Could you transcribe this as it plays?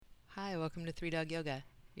welcome to Three Dog Yoga.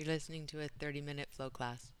 You're listening to a 30-minute flow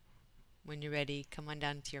class. When you're ready, come on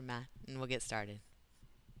down to your mat and we'll get started.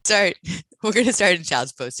 We're going to start in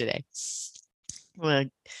child's pose today. Well,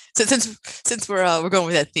 so since we're going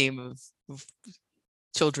with that theme of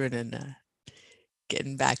children and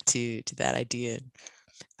getting back to that idea.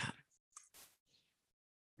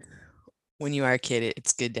 When you are a kid,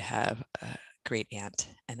 it's good to have a great aunt,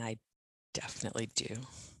 and I definitely do.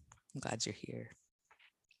 I'm glad you're here.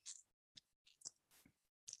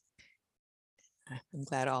 I'm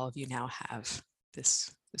glad all of you now have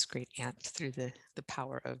this great aunt through the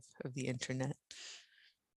power of the internet.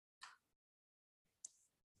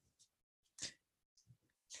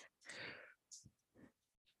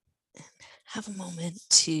 Have a moment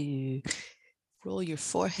to roll your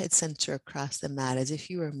forehead center across the mat as if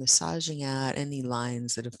you were massaging out any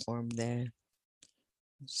lines that have formed there.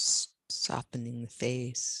 Softening the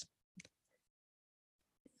face.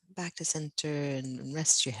 Back to center and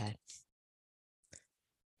rest your head.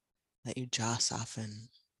 Let your jaw soften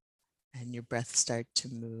and your breath start to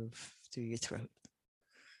move through your throat.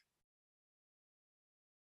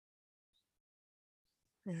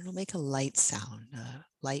 And it'll make a light sound, a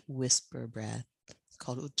light whisper breath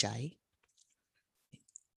called Ujjayi.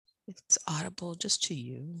 It's audible just to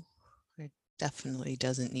you. It definitely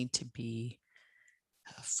doesn't need to be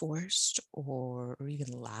forced or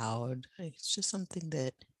even loud. It's just something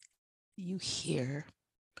that you hear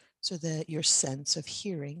so that your sense of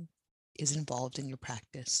hearing is involved in your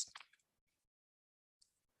practice.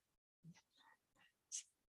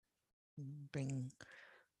 Bring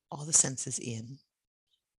all the senses in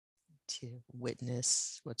to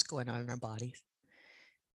witness what's going on in our bodies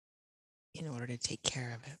in order to take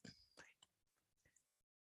care of it.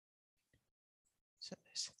 So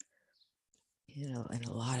there's, and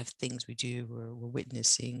a lot of things we do, we're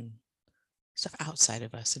witnessing stuff outside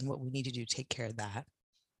of us and what we need to do to take care of that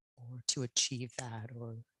or to achieve that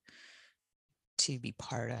or to be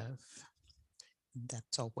part of.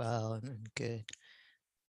 That's all well and good.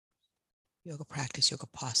 Yoga practice, yoga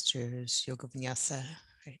postures, yoga vinyasa,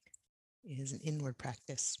 right, is an inward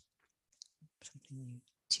practice. Something you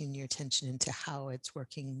tune your attention into how it's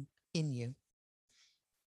working in you,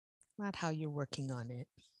 not how you're working on it.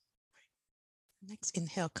 Next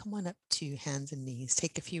inhale, come on up to hands and knees.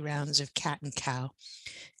 Take a few rounds of cat and cow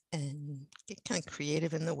and get kind of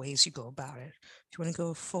creative in the ways you go about it. If you want to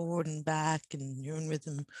go forward and back in your own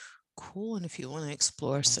rhythm, cool. And if you want to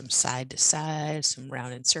explore some side to side, some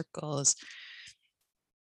rounded circles,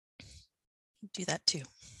 do that too.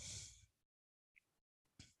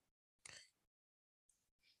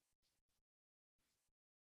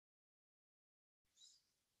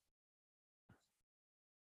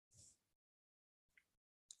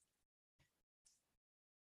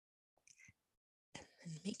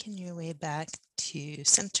 And making your way back to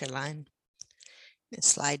center line.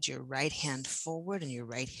 Slide your right hand forward and your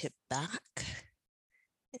right hip back,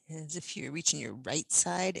 as if you're reaching your right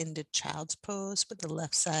side into child's pose, but the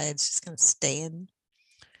left side's just going to stay in.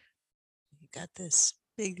 You got this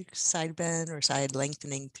big side bend or side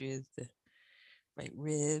lengthening through the right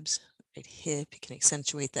ribs, right hip. You can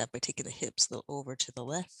accentuate that by taking the hips a little over to the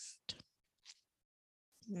left.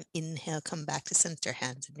 Inhale, come back to center,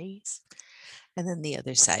 hands and knees. And then the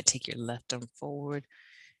other side, take your left arm forward.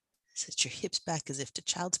 Set your hips back as if to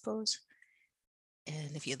child's pose.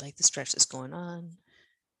 And if you'd like the stretch that's going on,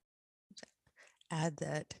 add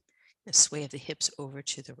that sway of the hips over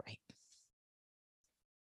to the right.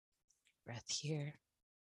 Breath here.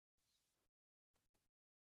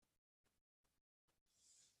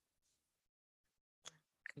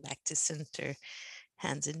 Come back to center,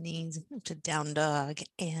 hands and knees, to down dog,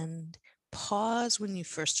 and pause when you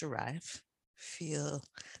first arrive. Feel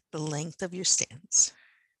the length of your stance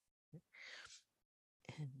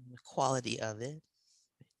and the quality of it.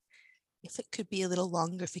 If it could be a little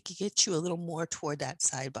longer, if it could get you a little more toward that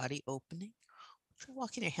side body opening, try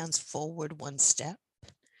walking your hands forward one step.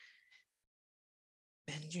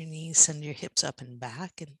 Bend your knees, send your hips up and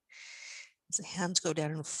back. And as the hands go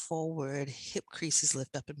down and forward, hip creases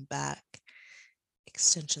lift up and back.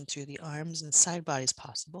 Extension through the arms and side body is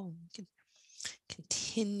possible. You can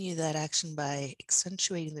continue that action by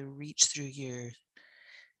accentuating the reach through your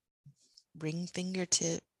ring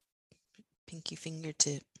fingertip, pinky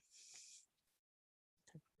fingertip.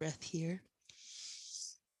 Breath here.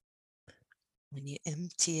 When you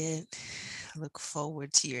empty it, look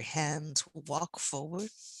forward to your hands, walk forward.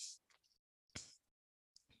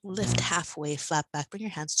 Lift halfway, flat back, bring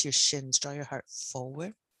your hands to your shins, draw your heart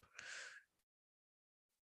forward.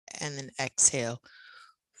 And then exhale,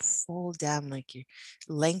 Fold down like you're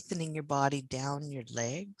lengthening your body down your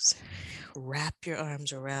legs. Wrap your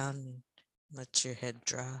arms around and let your head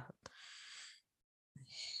drop.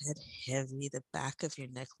 Head heavy, the back of your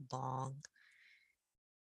neck long.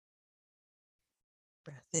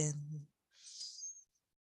 Breath in.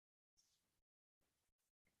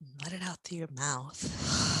 Let it out through your mouth.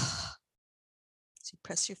 So you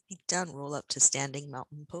press your feet down, roll up to standing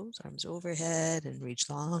mountain pose, arms overhead and reach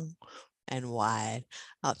long and wide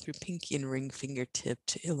out through pinky and ring fingertip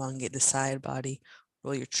to elongate the side body.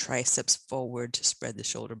 Roll your triceps forward to spread the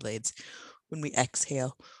shoulder blades. When we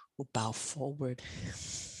exhale, we'll bow forward.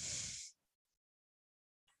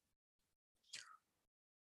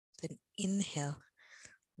 Then inhale,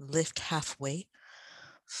 lift halfway,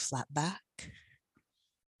 flat back.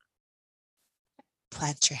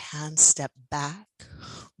 Plant your hands, step back.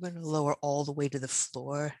 We're going to lower all the way to the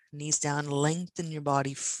floor, knees down, lengthen your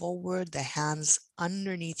body forward, the hands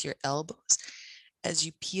underneath your elbows. As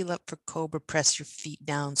you peel up for cobra, press your feet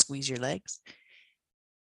down, squeeze your legs.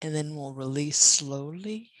 And then we'll release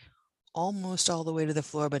slowly, almost all the way to the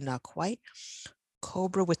floor, but not quite.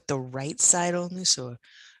 Cobra with the right side only, so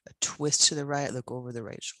a twist to the right, look over the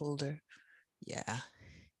right shoulder. Yeah.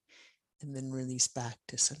 And then release back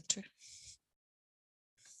to center.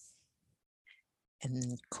 And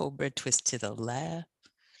then cobra, twist to the left.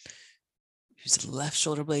 Use the left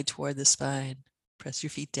shoulder blade toward the spine. Press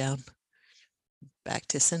your feet down. Back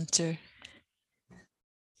to center.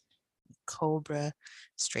 Cobra,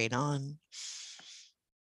 straight on.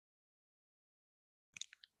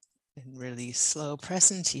 And release slow.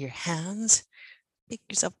 Press into your hands. Pick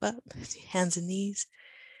yourself up, hands and knees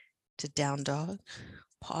to down dog.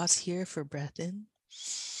 Pause here for breath in.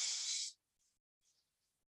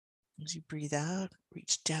 As you breathe out,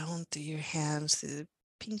 reach down through your hands to the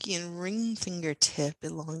pinky and ring fingertip,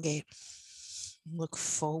 elongate. Look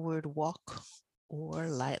forward, walk, or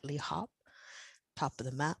lightly hop. Top of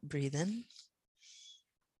the mat, breathe in.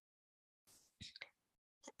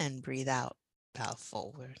 And breathe out, bow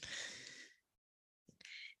forward.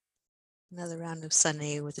 Another round of sun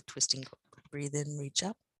A with a twisting. Breathe in, reach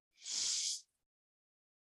up.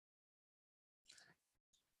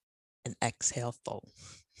 And exhale, fold.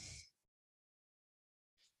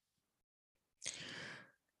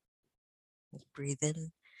 Breathe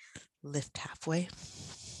in, lift halfway.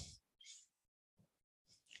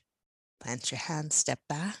 Plant your hands, step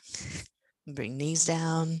back. Bring knees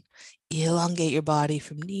down. Elongate your body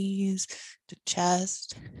from knees to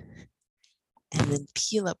chest. And then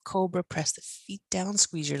peel up cobra, press the feet down,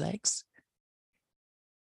 squeeze your legs.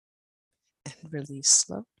 And release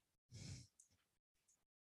slow.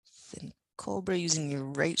 Then cobra using your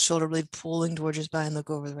right shoulder blade pulling towards your spine, look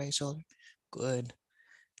over the right shoulder. Good.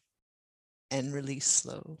 And release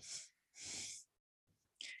slow.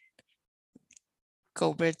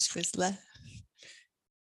 Cobra, twist left.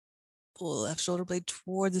 Pull left shoulder blade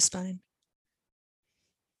toward the spine.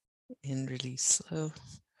 And release slow.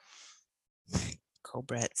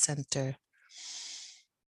 Cobra at center.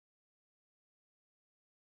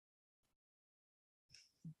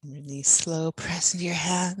 Release slow. Press into your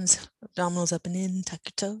hands. Abdominals up and in. Tuck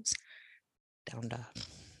your toes. Down dog.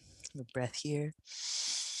 The breath here.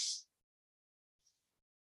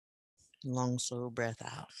 Long, slow breath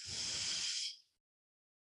out.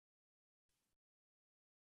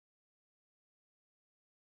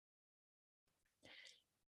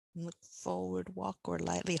 Look forward, walk or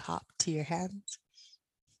lightly hop to your hands.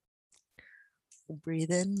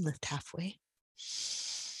 Breathe in, lift halfway.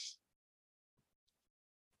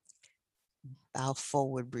 Bow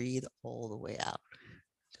forward, breathe all the way out.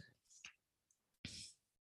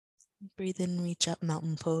 Breathe in, reach up,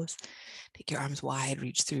 mountain pose. Take your arms wide,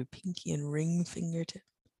 reach through pinky and ring fingertip.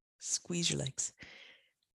 Squeeze your legs.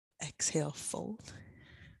 Exhale, fold.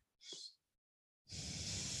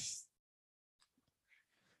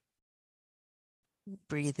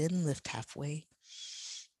 Breathe in, lift halfway.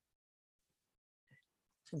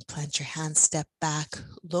 And plant your hands, step back,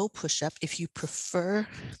 low push-up. If you prefer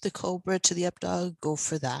the cobra to the up dog, go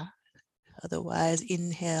for that. Otherwise,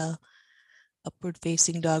 inhale, upward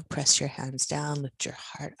facing dog, press your hands down, lift your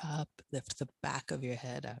heart up, lift the back of your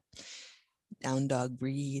head up. Down dog,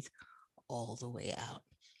 breathe all the way out.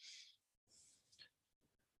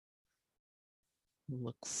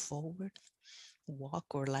 Look forward, walk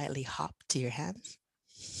or lightly hop to your hands.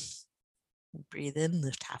 Breathe in,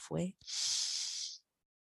 lift halfway.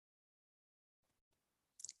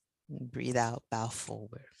 And breathe out, bow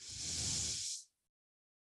forward.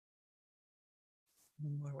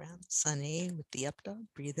 One more round, sun A with the up dog,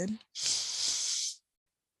 breathe in.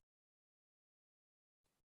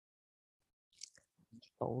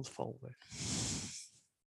 Fold forward.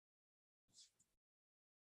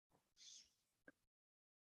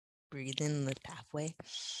 Breathe in, lift halfway.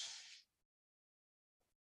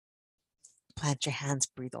 Plant your hands,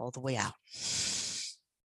 breathe all the way out.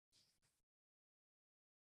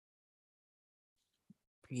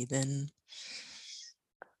 Breathe in.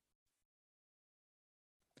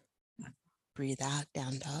 Breathe out,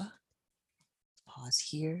 down dog. Pause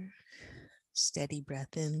here. Steady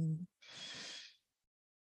breath in.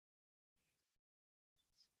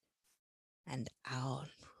 And out.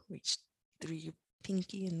 Reach through your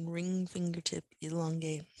pinky and ring fingertip,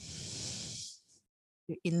 elongate.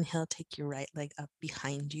 Your inhale, take your right leg up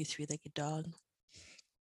behind you, three-legged dog.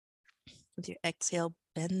 With your exhale,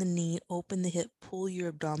 bend the knee, open the hip, pull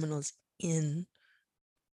your abdominals in.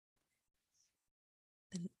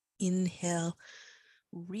 Then inhale,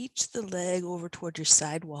 reach the leg over toward your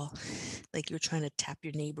side wall, like you're trying to tap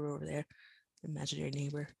your neighbor over there, imaginary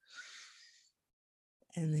neighbor.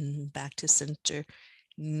 And then back to center,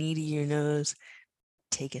 knee to your nose,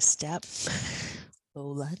 take a step, low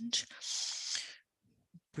lunge.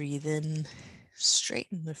 Breathe in,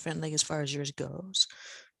 straighten the front leg as far as yours goes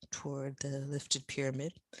toward the lifted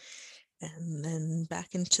pyramid. And then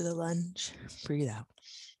back into the lunge, breathe out.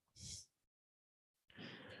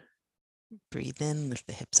 Breathe in, lift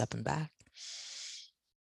the hips up and back.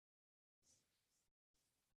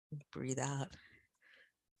 Breathe out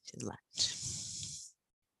to the lunge.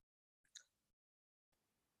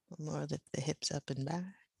 One more, lift the hips up and back.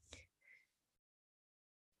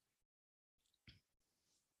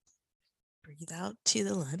 Breathe out to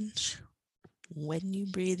the lunge. When you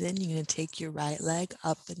breathe in, you're going to take your right leg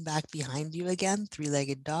up and back behind you again,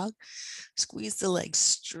 three-legged dog. Squeeze the leg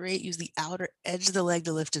straight, use the outer edge of the leg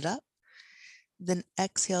to lift it up. Then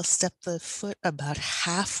exhale, step the foot about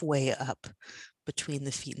halfway up between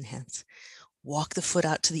the feet and hands. Walk the foot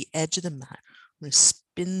out to the edge of the mat. I'm going to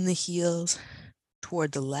spin the heels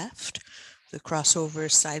toward the left, the crossover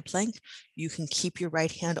side plank. You can keep your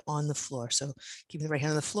right hand on the floor. So keeping the right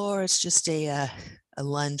hand on the floor, it's just a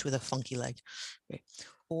lunge with a funky leg. Right?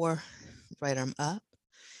 Or right arm up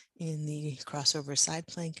in the crossover side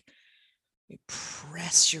plank. You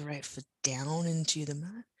press your right foot down into the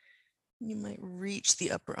mat. You might reach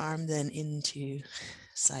the upper arm then into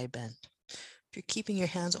side bend. If you're keeping your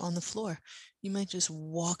hands on the floor, you might just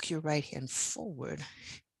walk your right hand forward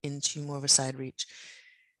into more of a side reach.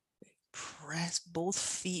 Press both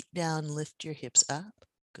feet down, lift your hips up.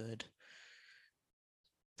 Good.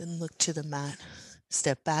 Then look to the mat.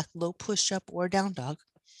 Step back, low push up or down dog.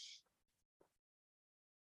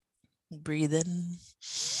 Breathe in.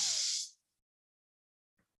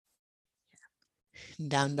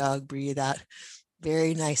 Down dog, breathe out.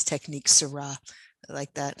 Very nice technique, Sarah. I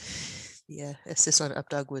like that. Yeah, assist on up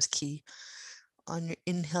dog was key. On your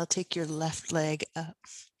inhale, take your left leg up.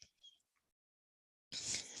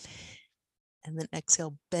 And then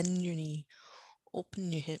exhale, bend your knee,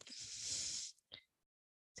 open your hip.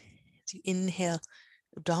 As you inhale,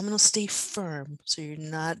 abdominals stay firm, so you're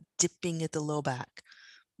not dipping at the low back,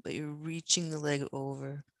 but you're reaching the leg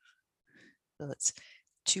over. So it's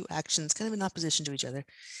two actions kind of in opposition to each other.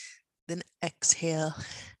 Then exhale,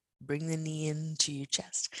 bring the knee into your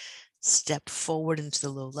chest. Step forward into the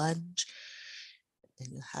low lunge. And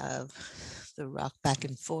you have the rock back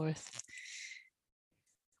and forth.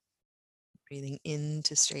 Breathing in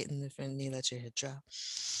to straighten the front knee, let your head drop.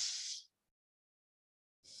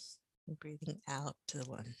 And breathing out to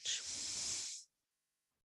the lunge.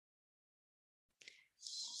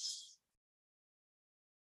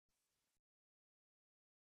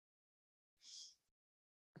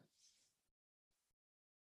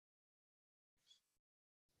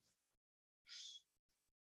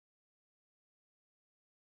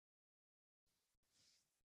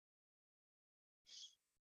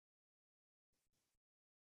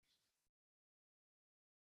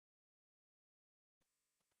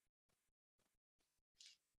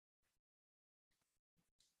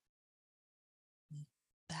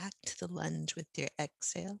 Back to the lunge with your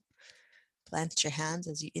exhale. Plant your hands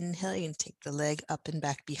as you inhale. You can take the leg up and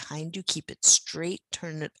back behind you. Keep it straight.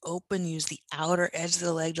 Turn it open. Use the outer edge of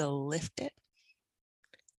the leg to lift it.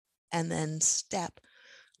 And then step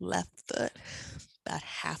left foot about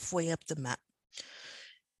halfway up the mat.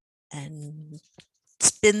 And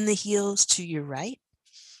spin the heels to your right.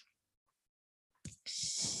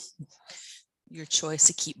 Your choice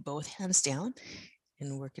to keep both hands down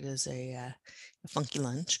and work it as a funky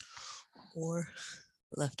lunge, or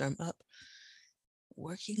left arm up.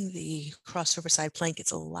 Working the crossover side plank,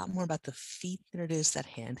 it's a lot more about the feet than it is that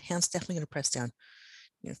hand. Hand's definitely going to press down.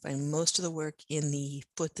 You're going to find most of the work in the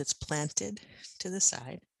foot that's planted to the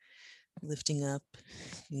side, lifting up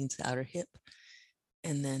means the outer hip,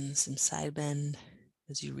 and then some side bend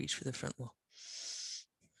as you reach for the front wall.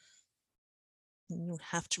 You don't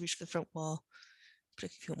have to reach for the front wall, but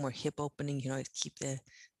if you feel more hip opening, you can always keep the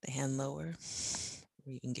hand lower,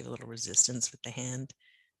 or you can give a little resistance with the hand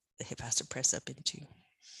the hip has to press up into.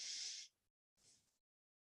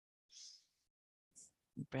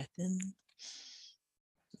 Breath in.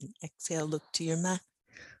 Exhale, look to your mat.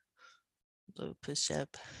 Low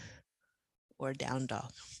push-up or down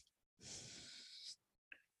dog.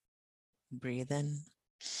 Breathe in.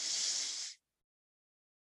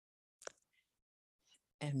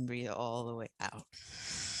 And breathe all the way out.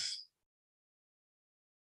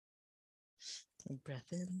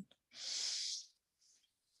 Breath in.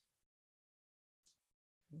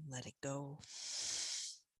 Let it go.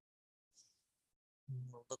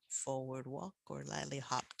 Look forward, walk, or lightly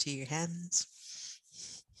hop to your hands.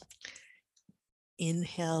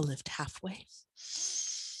 Inhale, lift halfway.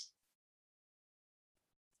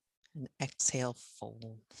 And exhale,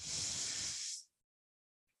 fold.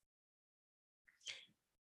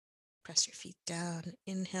 Press your feet down.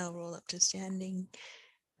 Inhale, roll up to standing.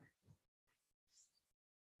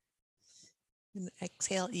 And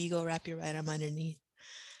exhale, eagle, wrap your right arm underneath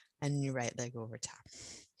and your right leg over top.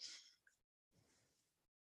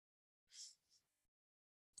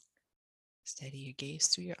 Steady your gaze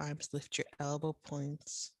through your arms. Lift your elbow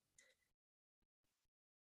points.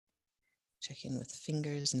 Check in with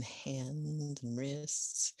fingers and hands and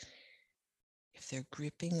wrists. If they're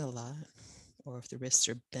gripping a lot, or if the wrists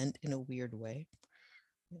are bent in a weird way,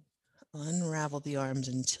 unravel the arms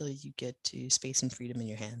until you get to space and freedom in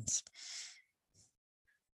your hands.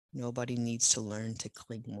 Nobody needs to learn to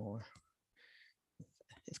cling more.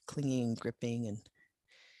 If clinging and gripping and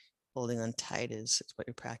holding on tight is what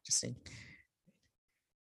you're practicing,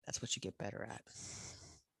 that's what you get better at.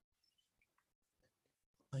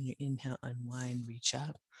 On your inhale, unwind, reach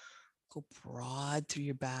up. Go broad through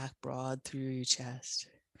your back, broad through your chest,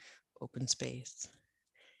 open space.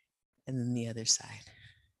 And then the other side.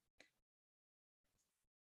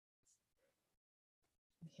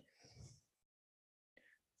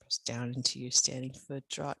 Press down into your standing foot,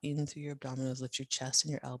 draw in through your abdominals, lift your chest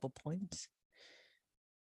and your elbow points.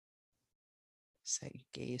 Set your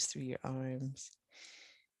gaze through your arms.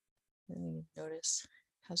 And you notice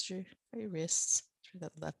how your wrists, through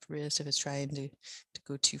that left wrist, if it's trying to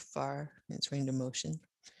go too far in its range of motion.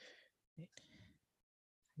 Right.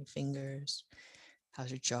 Your fingers,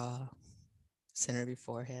 how's your jaw, center of your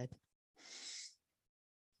forehead.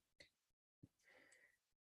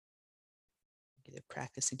 Either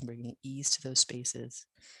practicing bringing ease to those spaces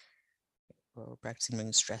or practicing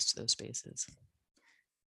bringing stress to those spaces.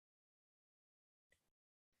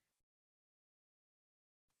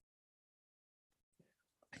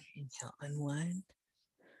 Inhale, unwind,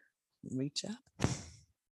 reach up.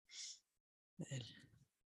 And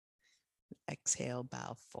exhale,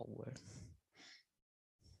 bow forward.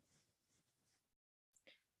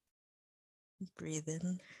 Breathe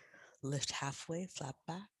in, lift halfway, flat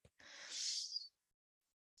back.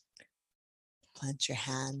 Plant your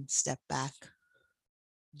hand, step back,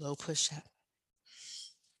 low push-up.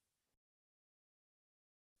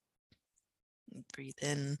 Breathe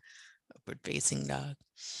in, upward facing dog.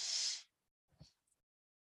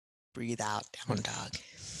 Breathe out, down dog.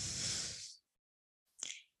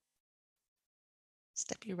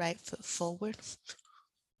 Step your right foot forward.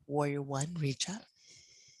 Warrior one, reach up.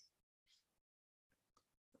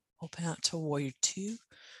 Open out to warrior two.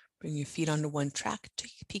 Bring your feet onto one track.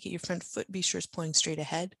 Take a peek at your front foot. Be sure it's pointing straight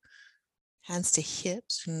ahead. Hands to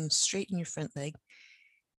hips and straighten your front leg.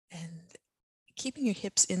 And keeping your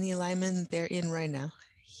hips in the alignment they're in right now.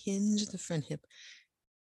 Hinge the front hip.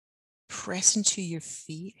 Press into your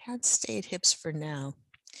feet. Hands stay at hips for now.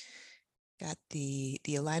 Got the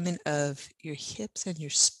alignment of your hips and your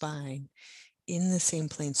spine in the same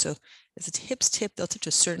plane. So as the hips tip, they'll tip to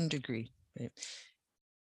a certain degree. Right?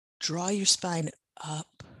 Draw your spine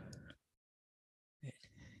up. Right?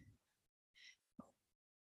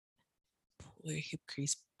 Pull your hip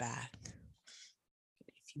crease back.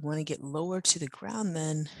 If you want to get lower to the ground,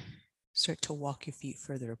 then start to walk your feet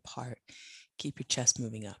further apart. Keep your chest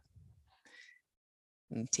moving up.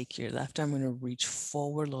 And take your left arm, I'm going to reach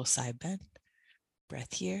forward, little side bend.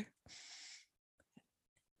 Breath here.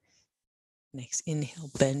 Next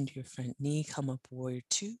inhale, bend your front knee, come up, warrior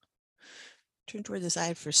two. Turn toward the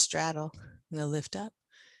side for straddle. I'm going to lift up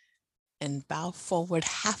and bow forward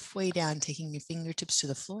halfway down, taking your fingertips to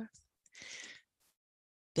the floor.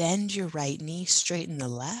 Bend your right knee, straighten the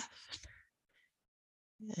left.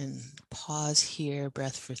 And pause here,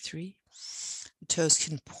 breath for 3. Toes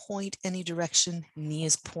can point any direction,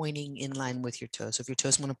 knees pointing in line with your toes. So if your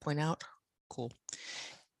toes want to point out, cool.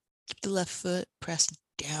 Keep the left foot pressed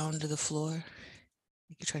down to the floor.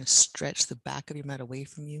 Like you're trying to stretch the back of your mat away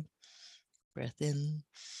from you. Breath in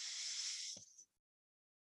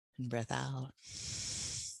and breath out.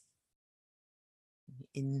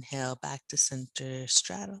 Inhale back to center,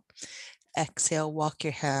 straddle. Exhale, walk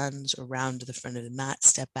your hands around to the front of the mat,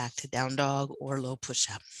 step back to down dog or low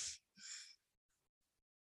push-up.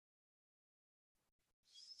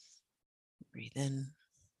 Breathe in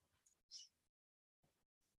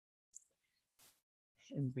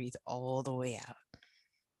and breathe all the way out.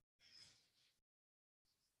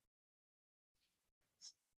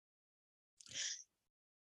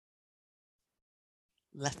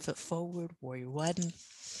 Left foot forward, warrior 1.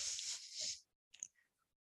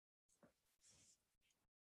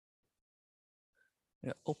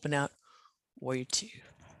 Open out, warrior 2.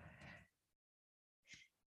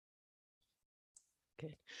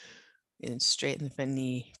 Good. And straighten the front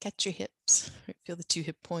knee, catch your hips, right? Feel the 2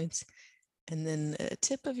 hip points, and then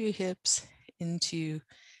tip of your hips into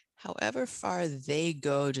however far they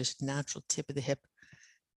go, just natural tip of the hip.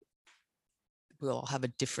 We'll all have a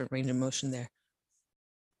different range of motion there.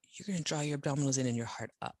 You're going to draw your abdominals in and your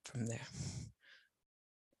heart up from there.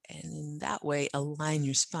 And in that way, align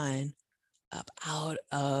your spine up out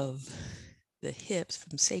of the hips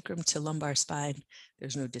from sacrum to lumbar spine.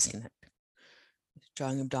 There's no disconnect.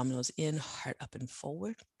 Drawing abdominals in, heart up and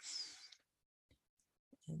forward.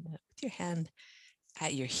 And with your hand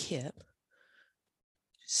at your hip,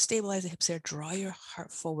 stabilize the hips there, draw your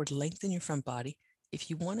heart forward, lengthen your front body. If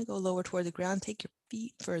you want to go lower toward the ground, take your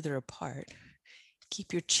feet further apart.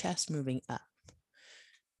 Keep your chest moving up.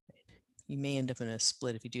 You may end up in a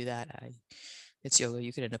split if you do that. It's yoga.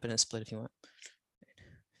 You could end up in a split if you want.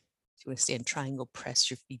 If you want to stay in triangle, press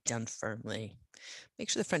your feet down firmly. Make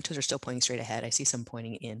sure the front toes are still pointing straight ahead. I see some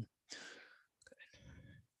pointing in. Good.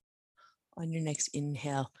 On your next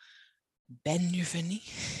inhale, bend your front knee.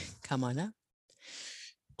 Come on up.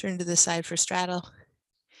 Turn to the side for straddle.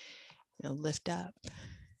 Now lift up.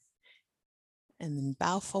 And then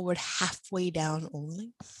bow forward halfway down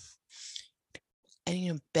only. And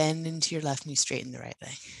you're going to bend into your left knee, straighten the right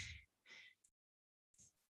leg.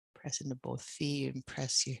 Press into both feet and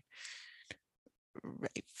press your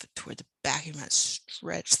right foot toward the back of your mat.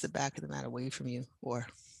 Stretch the back of the mat away from you, or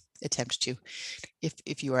attempt to.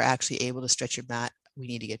 If you are actually able to stretch your mat, we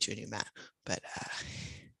need to get you a new mat. But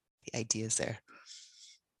the idea is there.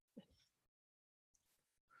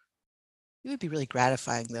 It would be really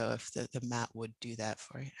gratifying, though, if the mat would do that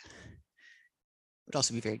for you. It would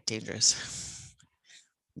also be very dangerous.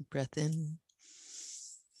 Breath in.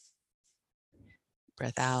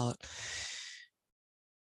 Breath out.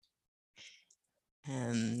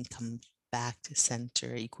 And come back to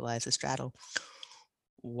center, equalize the straddle.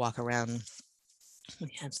 Walk around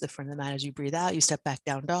with hands to the front of the mat as you breathe out. You step back,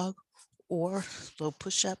 down dog or low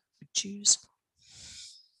push-up, choose.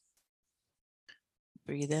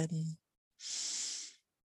 Breathe in.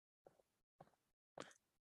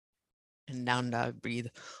 And down dog, breathe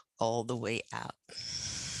all the way out.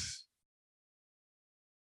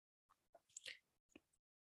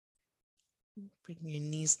 Bring your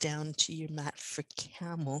knees down to your mat for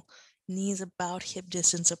camel. Knees about hip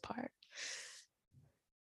distance apart.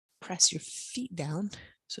 Press your feet down.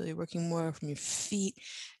 So you're working more from your feet.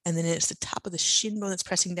 And then it's the top of the shin bone that's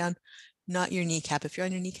pressing down, not your kneecap. If you're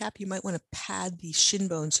on your kneecap, you might want to pad the shin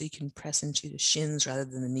bone so you can press into the shins rather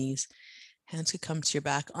than the knees. Hands could come to your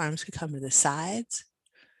back. Arms could come to the sides.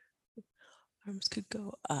 Arms could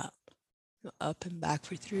go up. Go up and back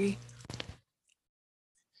for 3,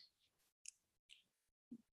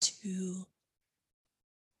 2,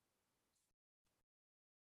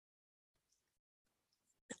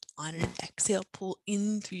 on an exhale, pull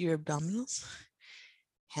in through your abdominals,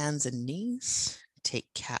 hands and knees.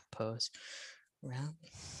 Take cat pose. Round.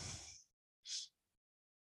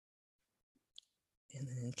 And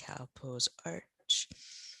then cow pose, arch.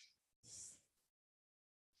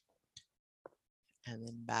 And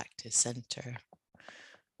then back to center.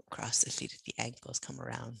 Cross the feet at the ankles, come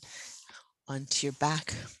around. Onto your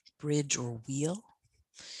back, bridge or wheel.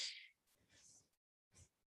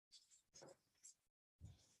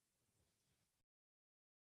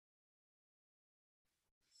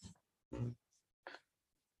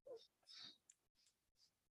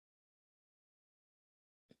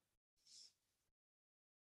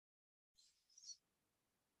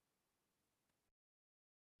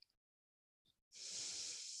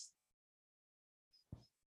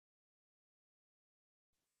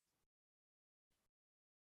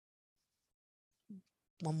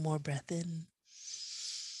 One more breath in.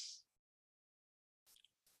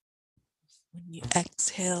 When you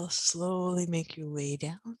exhale, slowly make your way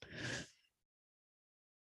down.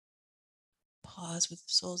 Pause with the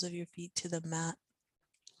soles of your feet to the mat.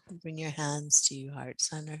 Bring your hands to your heart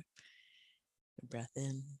center. Breath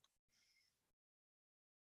in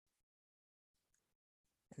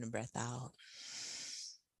and a breath out.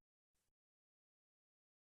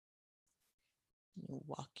 You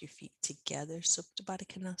walk your feet together, Supta Baddha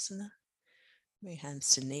Konasana. Bring your hands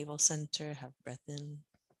to navel center. Have breath in.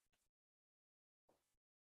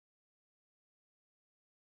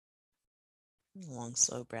 Long,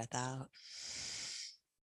 slow breath out.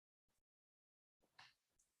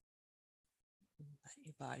 Let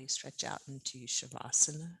your body stretch out into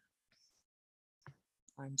Shavasana.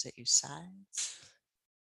 Arms at your sides.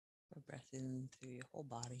 Breath in through your whole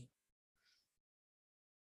body.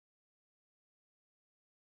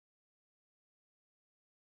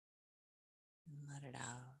 And let it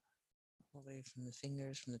out. All the way from the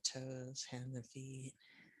fingers, from the toes, hands and feet,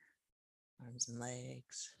 arms and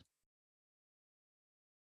legs,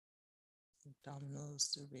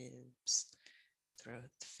 abdominals, the ribs, throat,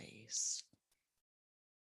 the face.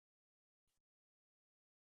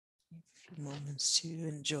 A few moments to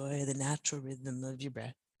enjoy the natural rhythm of your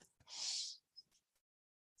breath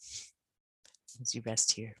as you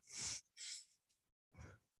rest here.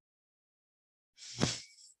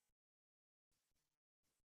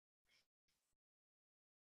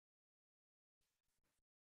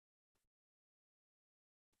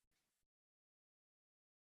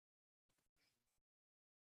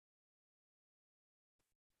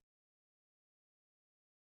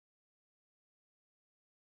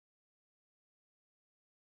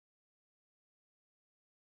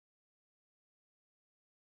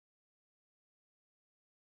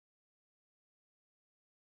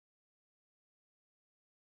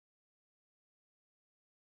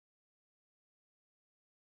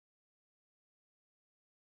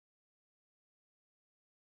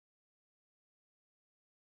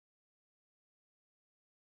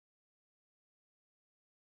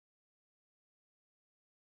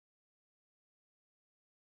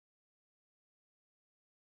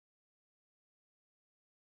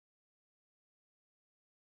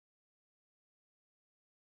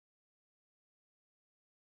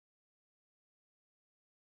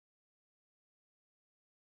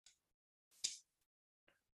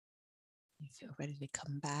 You feel ready to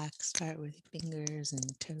come back. Start with your fingers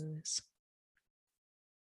and toes.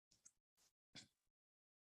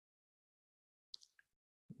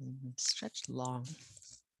 And stretch long.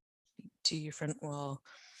 Feet to your front wall.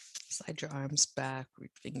 Slide your arms back. Reach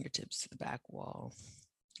fingertips to the back wall.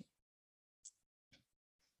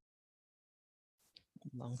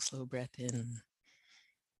 Long, slow breath in.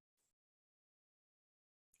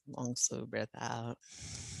 Long, slow breath out.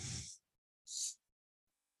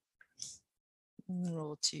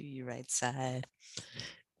 Roll to your right side.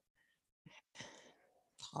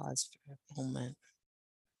 Pause for a moment.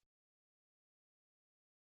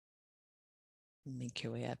 Make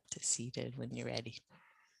your way up to seated when you're ready.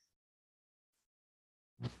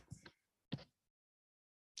 And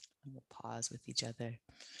we'll pause with each other,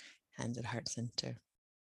 hands at heart center.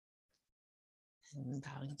 And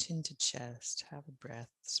bowing chin to chest, have a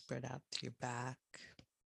breath spread out to your back,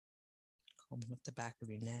 combing up the back of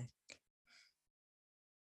your neck.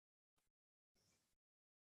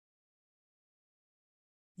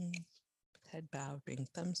 Head bow, bring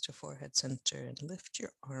thumbs to forehead center and lift your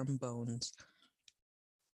arm bones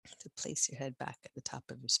to place your head back at the top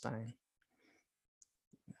of your spine.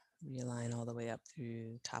 Realign all the way up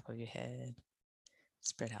through the top of your head,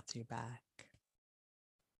 spread out through your back.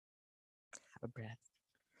 Have a breath.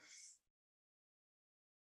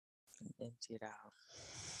 And empty it out.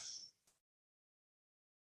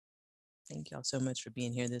 Thank you all so much for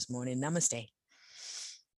being here this morning. Namaste.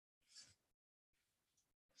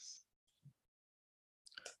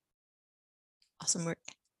 Awesome work.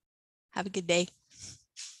 Have a good day.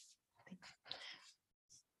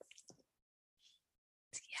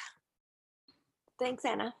 Thanks,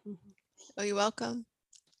 Anna. Oh, you're welcome.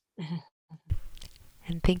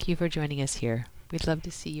 And thank you for joining us here. We'd love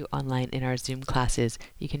to see you online in our Zoom classes.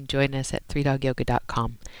 You can join us at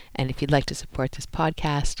 3dogyoga.com. And if you'd like to support this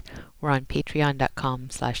podcast, we're on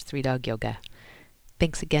patreon.com/3dogyoga.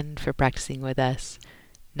 Thanks again for practicing with us.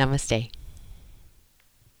 Namaste.